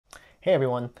Hey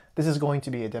everyone, this is going to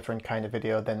be a different kind of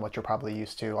video than what you're probably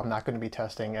used to. I'm not going to be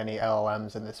testing any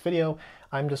LLMs in this video.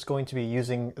 I'm just going to be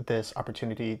using this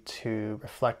opportunity to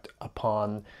reflect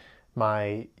upon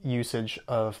my usage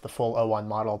of the full o1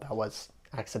 model that was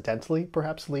accidentally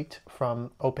perhaps leaked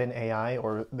from OpenAI,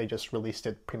 or they just released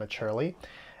it prematurely.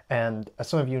 And as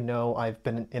some of you know, I've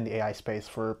been in the AI space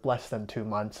for less than 2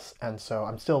 months, and so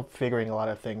I'm still figuring a lot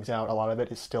of things out. A lot of it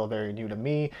is still very new to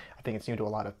me. I think it's new to a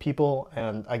lot of people.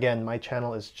 And again, my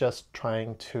channel is just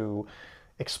trying to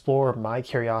explore my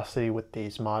curiosity with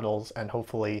these models, and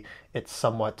hopefully it's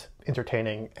somewhat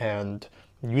entertaining and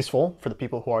useful for the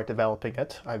people who are developing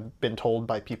it. I've been told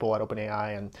by people at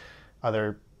OpenAI and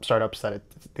other startups that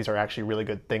these are actually really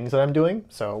good things that I'm doing,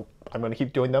 so I'm going to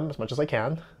keep doing them as much as I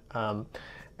can.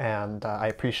 And I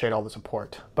appreciate all the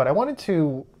support. But I wanted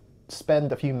to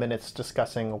spend a few minutes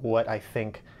discussing what I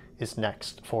think is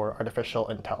next for artificial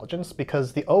intelligence,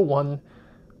 because the o1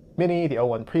 mini, the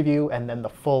o1 preview, and then the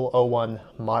full o1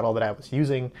 model that I was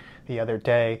using the other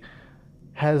day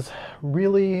has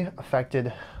really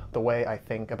affected the way I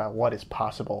think about what is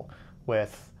possible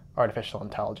with artificial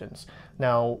intelligence.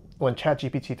 Now, when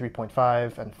ChatGPT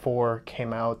 3.5 and 4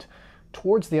 came out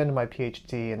towards the end of my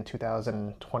PhD in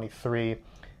 2023,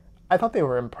 I thought they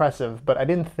were impressive, but I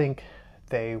didn't think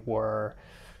they were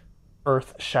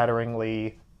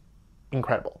earth-shatteringly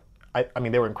incredible. I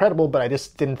mean, they were incredible, but I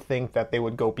just didn't think that they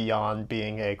would go beyond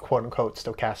being a quote-unquote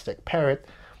stochastic parrot.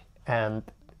 And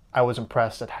I was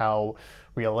impressed at how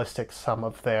realistic some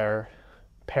of their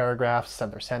paragraphs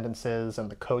and their sentences and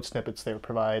the code snippets they would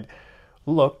provide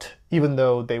looked. Even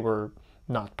though they were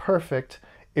not perfect,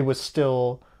 it was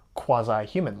still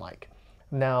quasi-human-like.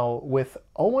 Now, with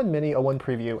o1 mini, o1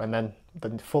 preview, and then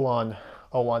the full-on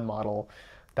o1 model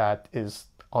that is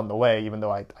on the way, even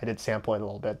though I did sample it a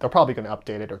little bit, they're probably going to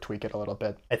update it or tweak it a little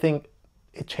bit. I think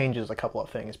it changes a couple of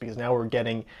things, because now we're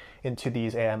getting into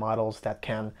these AI models that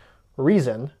can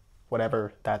reason,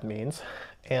 whatever that means,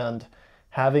 and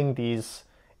having these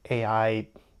AI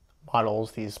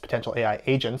models, these potential AI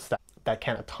agents that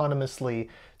can autonomously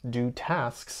do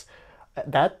tasks,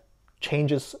 that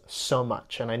changes so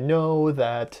much. And I know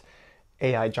that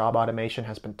AI job automation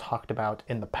has been talked about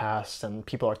in the past and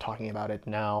people are talking about it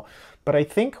now, but I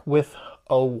think with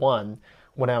o1,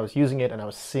 when I was using it and I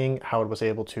was seeing how it was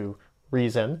able to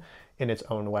reason in its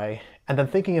own way, and then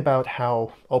thinking about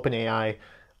how OpenAI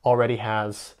already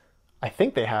has, I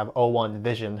think they have o1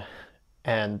 vision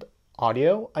and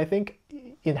audio, I think,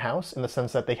 in-house, in the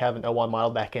sense that they have an o1 model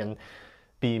that can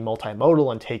be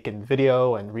multimodal and take in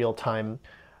video and real-time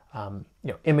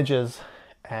images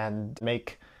and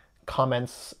make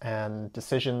comments and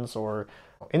decisions or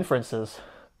inferences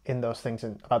in those things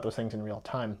about those things in real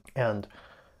time. And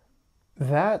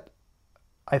that,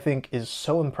 I think, is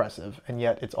so impressive, and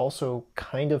yet it's also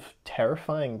kind of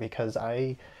terrifying, because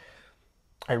I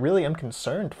really am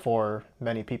concerned for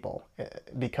many people,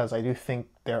 because I do think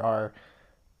there are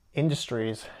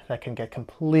industries that can get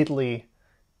completely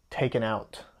taken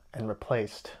out and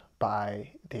replaced by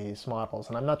these models.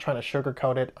 And I'm not trying to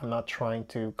sugarcoat it. I'm not trying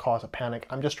to cause a panic.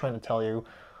 I'm just trying to tell you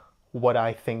what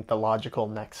I think the logical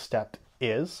next step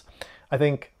is. I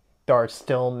think there are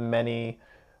still many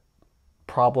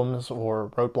problems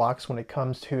or roadblocks when it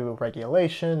comes to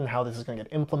regulation, how this is going to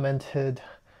get implemented.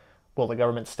 Will the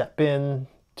government step in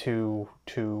to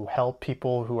help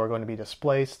people who are going to be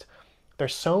displaced?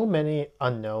 There's so many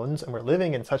unknowns, and we're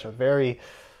living in such a very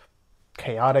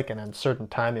chaotic and uncertain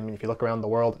time. I mean, if you look around the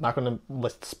world, I'm not going to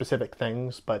list specific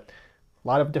things, but a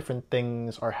lot of different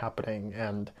things are happening,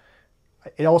 and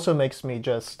it also makes me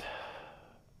just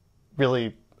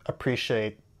really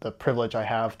appreciate the privilege I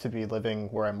have to be living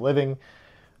where I'm living,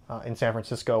 in San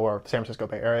Francisco, or the San Francisco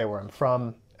Bay Area, where I'm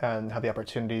from, and have the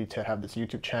opportunity to have this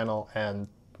YouTube channel and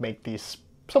make these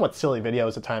somewhat silly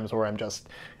videos at times where I'm just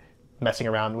messing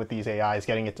around with these AIs,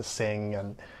 getting it to sing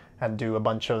and do a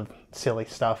bunch of silly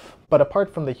stuff. But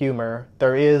apart from the humor,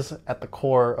 there is, at the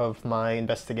core of my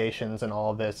investigations and all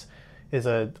of this, is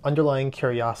an underlying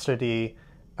curiosity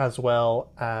as well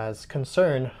as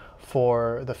concern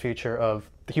for the future of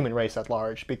the human race at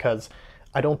large, because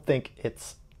I don't think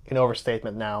it's an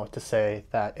overstatement now to say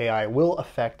that AI will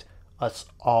affect us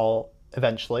all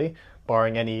eventually,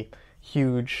 barring any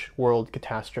huge world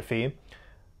catastrophe,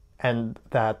 and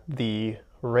that the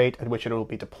rate at which it will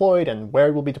be deployed and where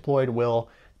it will be deployed will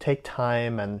take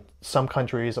time, and some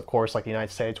countries, of course, like the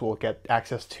United States, will get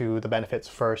access to the benefits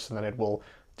first, and then it will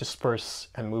disperse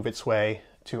and move its way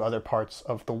to other parts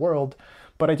of the world.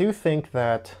 But I do think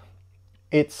that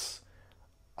it's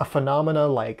a phenomena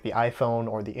like the iPhone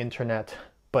or the internet,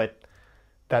 but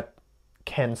that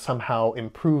can somehow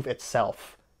improve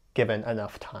itself given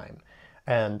enough time.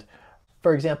 And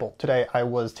for example, today I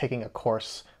was taking a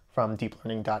course from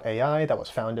deeplearning.ai that was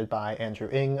founded by Andrew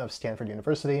Ng of Stanford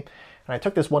University. And I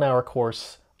took this 1 hour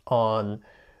course on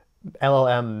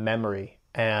LLM memory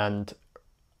and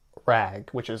RAG,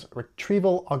 which is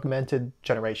retrieval augmented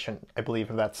generation. I believe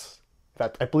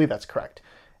that's correct.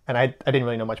 And I didn't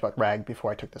really know much about RAG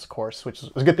before I took this course, which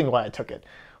was a good thing why I took it.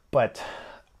 But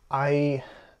I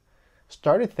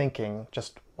started thinking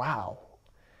just, wow,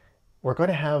 we're going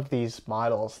to have these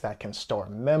models that can store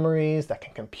memories, that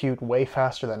can compute way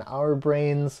faster than our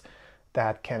brains,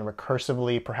 that can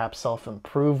recursively perhaps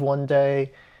self-improve one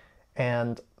day.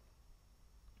 And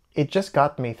it just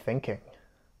got me thinking,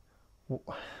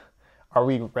 are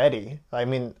we ready? I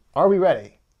mean, are we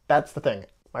ready? That's the thing.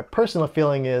 My personal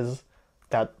feeling is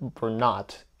that we're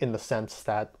not, in the sense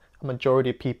that a majority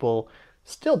of people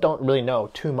still don't really know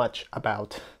too much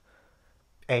about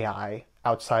AI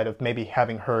outside of maybe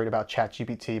having heard about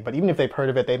ChatGPT, but even if they've heard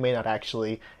of it, they may not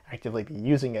actually actively be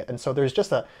using it. And so there's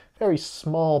just a very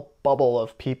small bubble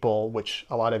of people, which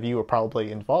a lot of you are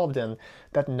probably involved in,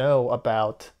 that know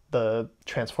about the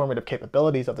transformative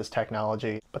capabilities of this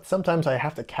technology. But sometimes I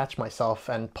have to catch myself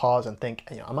and pause and think,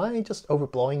 am I just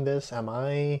overblowing this? Am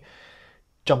I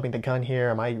jumping the gun here?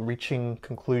 Am I reaching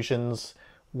conclusions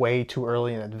way too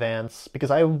early in advance?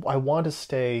 Because I want to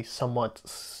stay somewhat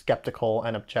skeptical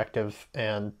and objective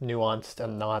and nuanced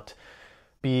and not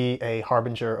be a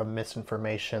harbinger of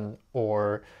misinformation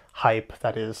or hype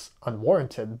that is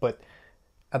unwarranted. But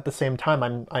at the same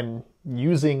time, I'm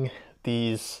using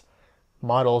these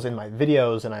models in my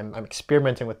videos and I'm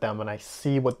experimenting with them and I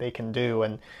see what they can do,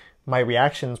 and my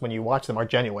reactions when you watch them are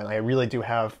genuine. I really do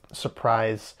have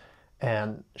surprise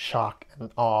and shock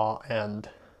and awe and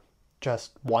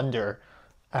just wonder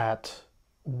at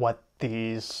what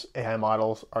these AI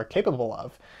models are capable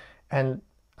of. And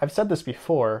I've said this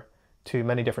before to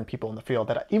many different people in the field,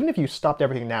 that even if you stopped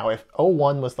everything now, if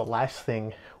o1 was the last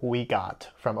thing we got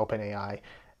from OpenAI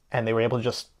and they were able to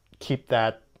just keep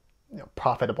that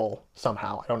profitable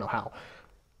somehow, I don't know how,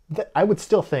 I would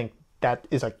still think that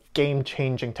is a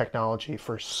game-changing technology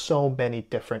for so many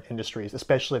different industries,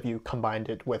 especially if you combined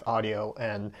it with audio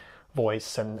and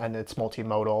voice and it's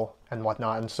multimodal and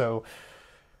whatnot. And so,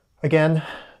 again,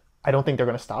 I don't think they're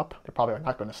going to stop. They probably are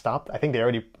not going to stop. I think they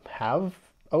already have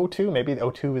o2. Maybe the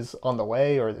o2 is on the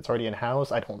way or it's already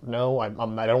in-house. I don't know. I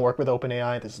don't work with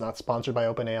OpenAI. This is not sponsored by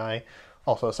OpenAI.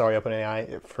 Also, sorry,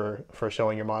 OpenAI, for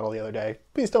showing your model the other day.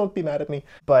 Please don't be mad at me.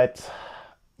 But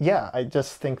yeah, I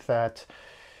just think that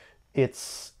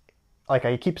it's, like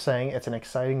I keep saying, it's an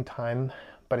exciting time,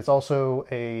 but it's also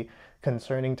a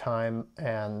concerning time.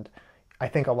 And I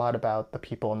think a lot about the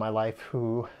people in my life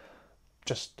who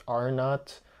just are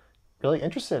not really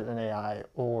interested in AI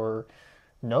or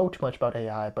know too much about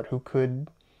AI, but who could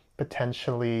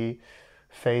potentially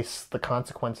face the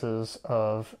consequences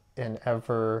of an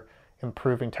ever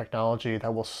improving technology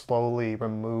that will slowly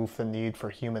remove the need for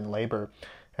human labor.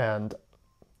 And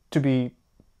to be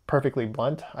perfectly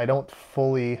blunt, I don't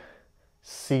fully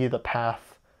see the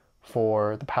path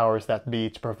for the powers that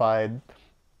be to provide,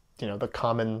 the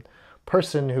common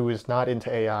person who is not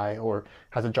into AI or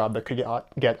has a job that could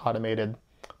get automated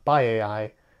by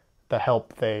AI, the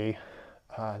help they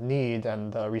need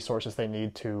and the resources they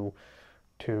need to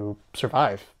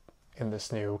survive in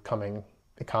this new coming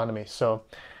economy. So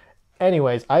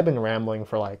anyways, I've been rambling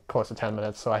for like close to 10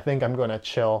 minutes, so I think I'm going to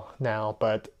chill now.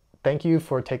 But thank you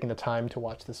for taking the time to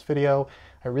watch this video.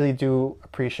 I really do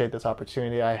appreciate this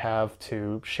opportunity I have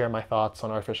to share my thoughts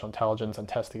on artificial intelligence and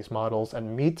test these models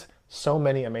and meet so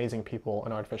many amazing people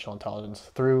in artificial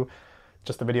intelligence through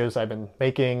just the videos I've been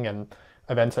making and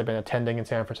events I've been attending in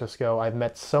San Francisco. I've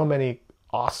met so many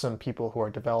awesome people who are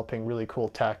developing really cool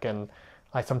tech, and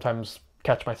I sometimes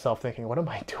catch myself thinking, what am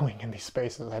I doing in these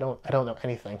spaces? I don't know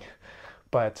anything.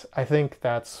 But I think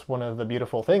that's one of the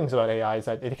beautiful things about AI, is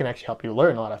that it can actually help you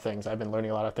learn a lot of things. I've been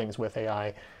learning a lot of things with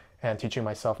AI and teaching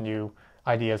myself new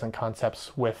ideas and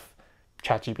concepts with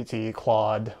ChatGPT,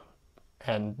 Claude,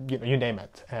 and you name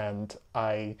it. And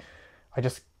I'm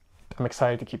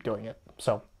excited to keep doing it.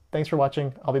 So thanks for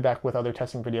watching. I'll be back with other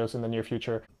testing videos in the near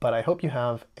future, but I hope you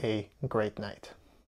have a great night.